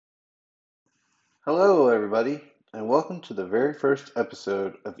Hello, everybody, and welcome to the very first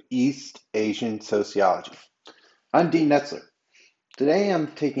episode of East Asian Sociology. I'm Dean Netzler. Today I'm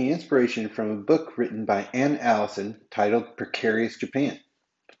taking inspiration from a book written by Ann Allison titled Precarious Japan.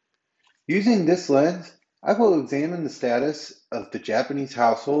 Using this lens, I will examine the status of the Japanese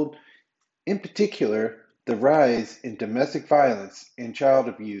household, in particular, the rise in domestic violence and child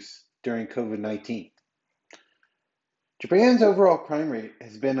abuse during COVID-19. Japan's overall crime rate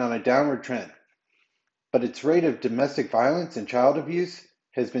has been on a downward trend, but its rate of domestic violence and child abuse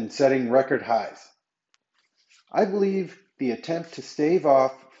has been setting record highs. I believe the attempt to stave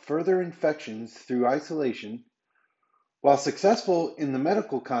off further infections through isolation, while successful in the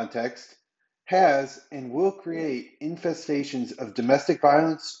medical context, has and will create infestations of domestic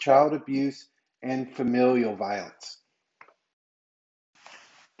violence, child abuse, and familial violence.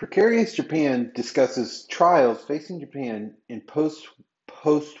 Precarious Japan discusses trials facing Japan in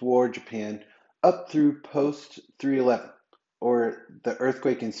post-war Japan up through post 3/11, or the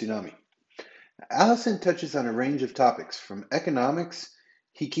earthquake and tsunami. Allison touches on a range of topics from economics,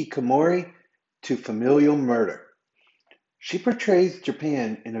 hikikomori, to familial murder. She portrays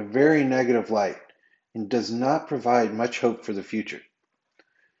Japan in a very negative light and does not provide much hope for the future.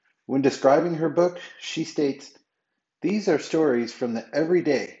 When describing her book, she states, "These are stories from the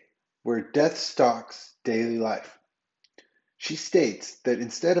everyday where death stalks daily life." She states that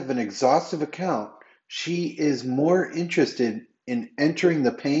instead of an exhaustive account, she is more interested in entering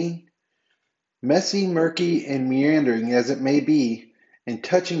the pain, messy, murky, and meandering as it may be, and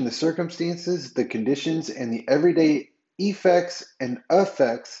touching the circumstances, the conditions, and the everyday effects and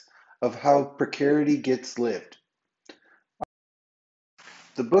effects of how precarity gets lived.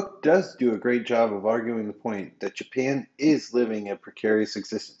 The book does do a great job of arguing the point that Japan is living a precarious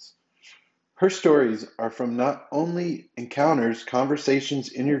existence. Her stories are from not only encounters,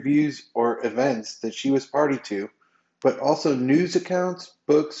 conversations, interviews, or events that she was party to, but also news accounts,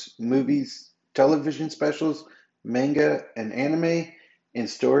 books, movies, television specials, manga and anime, and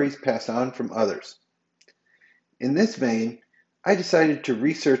stories passed on from others. In this vein, I decided to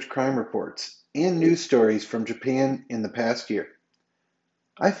research crime reports and news stories from Japan in the past year.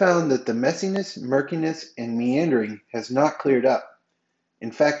 I found that the messiness, murkiness, and meandering has not cleared up.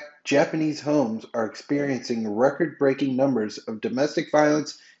 In fact, Japanese homes are experiencing record-breaking numbers of domestic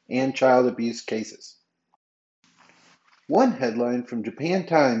violence and child abuse cases. One headline from Japan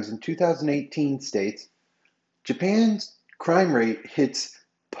Times in 2018 states, "Japan's crime rate hits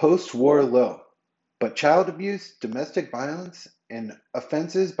post-war low, but child abuse, domestic violence, and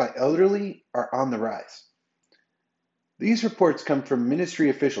offenses by elderly are on the rise." These reports come from ministry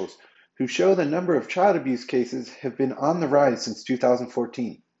officials who show the number of child abuse cases have been on the rise since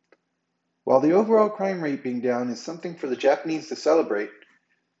 2014. While the overall crime rate being down is something for the Japanese to celebrate,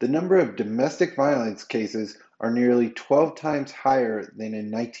 the number of domestic violence cases are nearly 12 times higher than in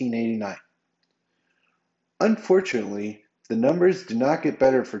 1989. Unfortunately, the numbers did not get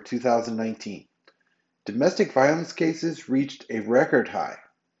better for 2019. Domestic violence cases reached a record high,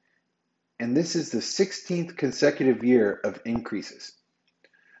 and this is the 16th consecutive year of increases.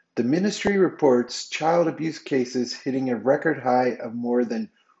 The ministry reports child abuse cases hitting a record high of more than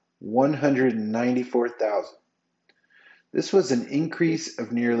 194,000. This was an increase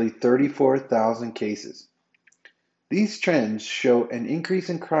of nearly 34,000 cases. These trends show an increase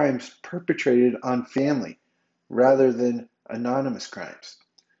in crimes perpetrated on family rather than anonymous crimes.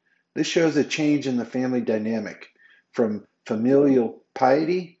 This shows a change in the family dynamic from familial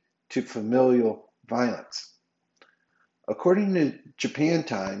piety to familial violence. According to Japan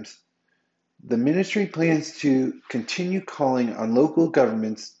Times, the ministry plans to continue calling on local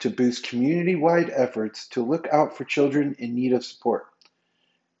governments to boost community-wide efforts to look out for children in need of support,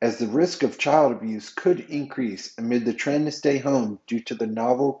 as the risk of child abuse could increase amid the trend to stay home due to the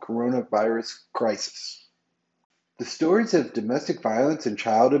novel coronavirus crisis. The stories of domestic violence and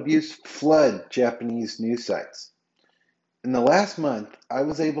child abuse flood Japanese news sites. In the last month, I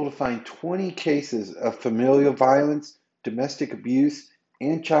was able to find 20 cases of familial violence, domestic abuse,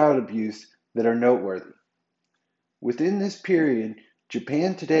 and child abuse that are noteworthy. Within this period,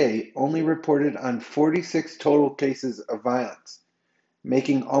 Japan Today only reported on 46 total cases of violence,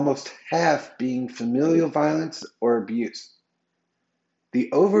 making almost half being familial violence or abuse. The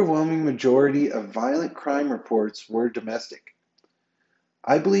overwhelming majority of violent crime reports were domestic.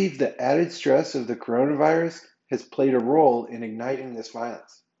 I believe the added stress of the coronavirus has played a role in igniting this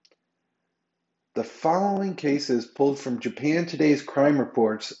violence. The following cases pulled from Japan Today's crime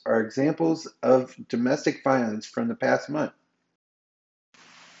reports are examples of domestic violence from the past month.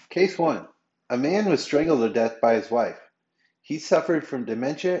 Case 1. A man was strangled to death by his wife. He suffered from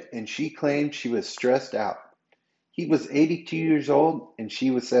dementia and she claimed she was stressed out. He was 82 years old and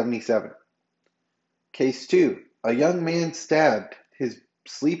she was 77. Case 2. A young man stabbed his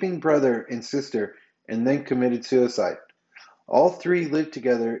sleeping brother and sister and then committed suicide. All three lived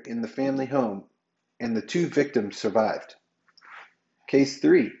together in the family home and the two victims survived. Case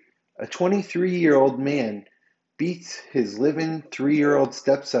 3. A 23-year-old man beats his live-in 3-year-old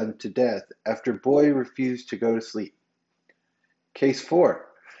stepson to death after boy refused to go to sleep. Case 4.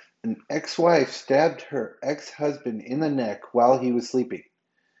 An ex-wife stabbed her ex-husband in the neck while he was sleeping.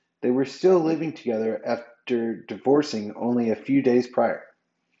 They were still living together after divorcing only a few days prior.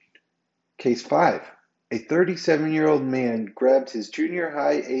 Case 5. A 37-year-old man grabbed his junior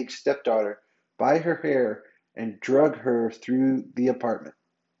high age stepdaughter by her hair and drug her through the apartment.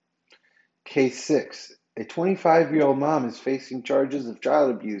 Case 6. A 25-year-old mom is facing charges of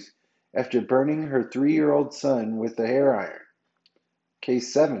child abuse after burning her 3-year-old son with a hair iron.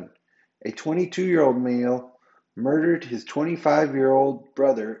 Case 7. A 22-year-old male murdered his 25-year-old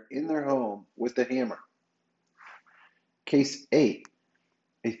brother in their home with a hammer. Case 8.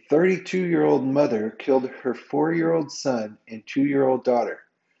 A 32-year-old mother killed her 4-year-old son and 2-year-old daughter.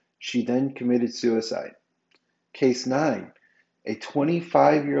 She then committed suicide. Case 9. A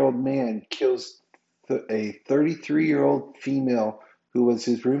 25-year-old man kills a 33-year-old female who was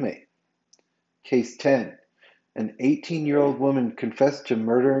his roommate. Case 10. An 18-year-old woman confessed to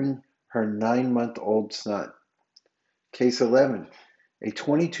murdering her 9-month-old son. Case 11. A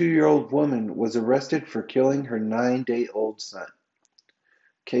 22-year-old woman was arrested for killing her 9-day-old son.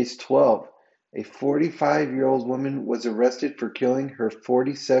 Case 12. A 45-year-old woman was arrested for killing her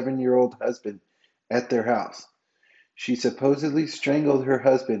 47-year-old husband at their house. She supposedly strangled her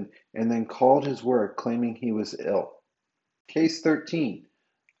husband and then called his work claiming he was ill. Case 13.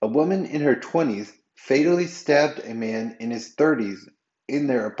 A woman in her 20s fatally stabbed a man in his 30s in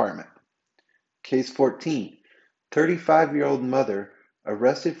their apartment. Case 14. 35-year-old mother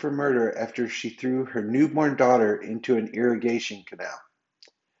arrested for murder after she threw her newborn daughter into an irrigation canal.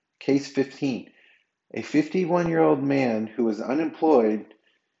 Case 15. A 51-year-old man who was unemployed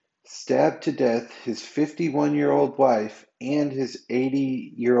stabbed to death his 51-year-old wife and his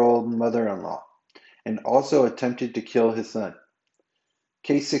 80-year-old mother-in-law, and also attempted to kill his son.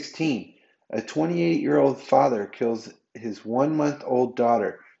 Case 16. A 28-year-old father kills his 1-month-old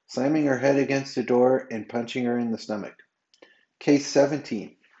daughter, slamming her head against a door and punching her in the stomach. Case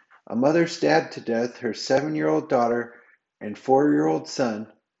 17. A mother stabbed to death her 7-year-old daughter and 4-year-old son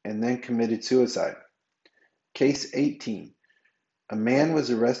and then committed suicide. Case 18. A man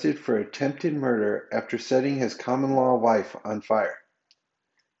was arrested for attempted murder after setting his common-law wife on fire.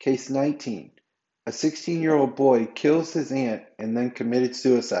 Case 19. A 16-year-old boy kills his aunt and then committed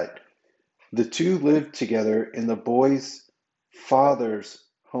suicide. The two lived together in the boy's father's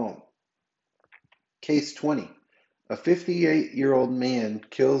home. Case 20. A 58-year-old man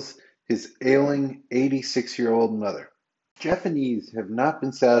kills his ailing 86-year-old mother. Japanese have not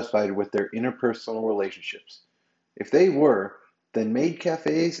been satisfied with their interpersonal relationships. If they were, then maid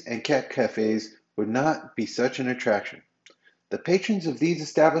cafes and cat cafes would not be such an attraction. The patrons of these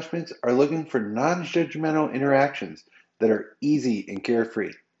establishments are looking for non-judgmental interactions that are easy and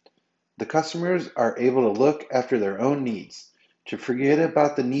carefree. The customers are able to look after their own needs, to forget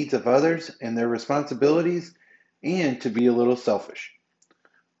about the needs of others and their responsibilities, and to be a little selfish.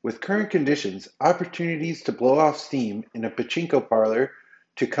 With current conditions, opportunities to blow off steam in a pachinko parlor,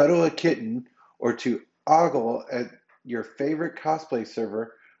 to cuddle a kitten, or to ogle at your favorite cosplay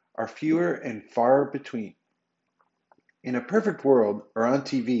server are fewer and far between. In a perfect world, or on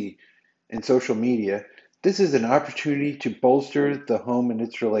TV and social media, this is an opportunity to bolster the home and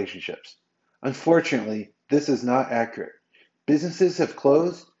its relationships. Unfortunately, this is not accurate. Businesses have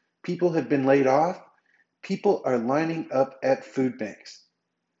closed, people have been laid off, people are lining up at food banks.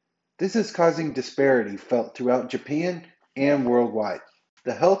 This is causing disparity felt throughout Japan and worldwide.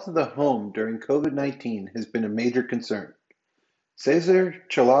 The health of the home during COVID-19 has been a major concern. Cesar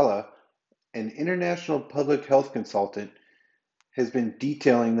Chalala, an international public health consultant, has been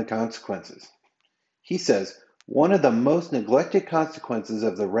detailing the consequences. He says, one of the most neglected consequences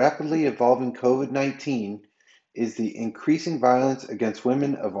of the rapidly evolving COVID-19 is the increasing violence against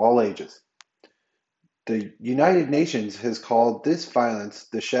women of all ages. The United Nations has called this violence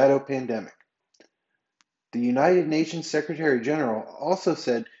the shadow pandemic. The United Nations Secretary General also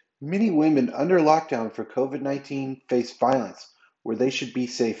said many women under lockdown for COVID-19 face violence where they should be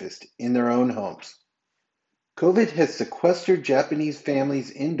safest, in their own homes. COVID has sequestered Japanese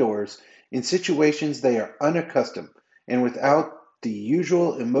families indoors in situations they are unaccustomed and without the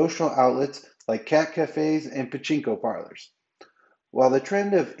usual emotional outlets like cat cafes and pachinko parlors. While the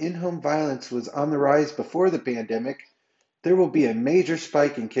trend of in-home violence was on the rise before the pandemic, there will be a major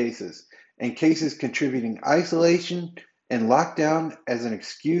spike in cases, and cases contributing isolation and lockdown as an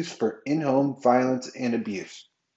excuse for in-home violence and abuse.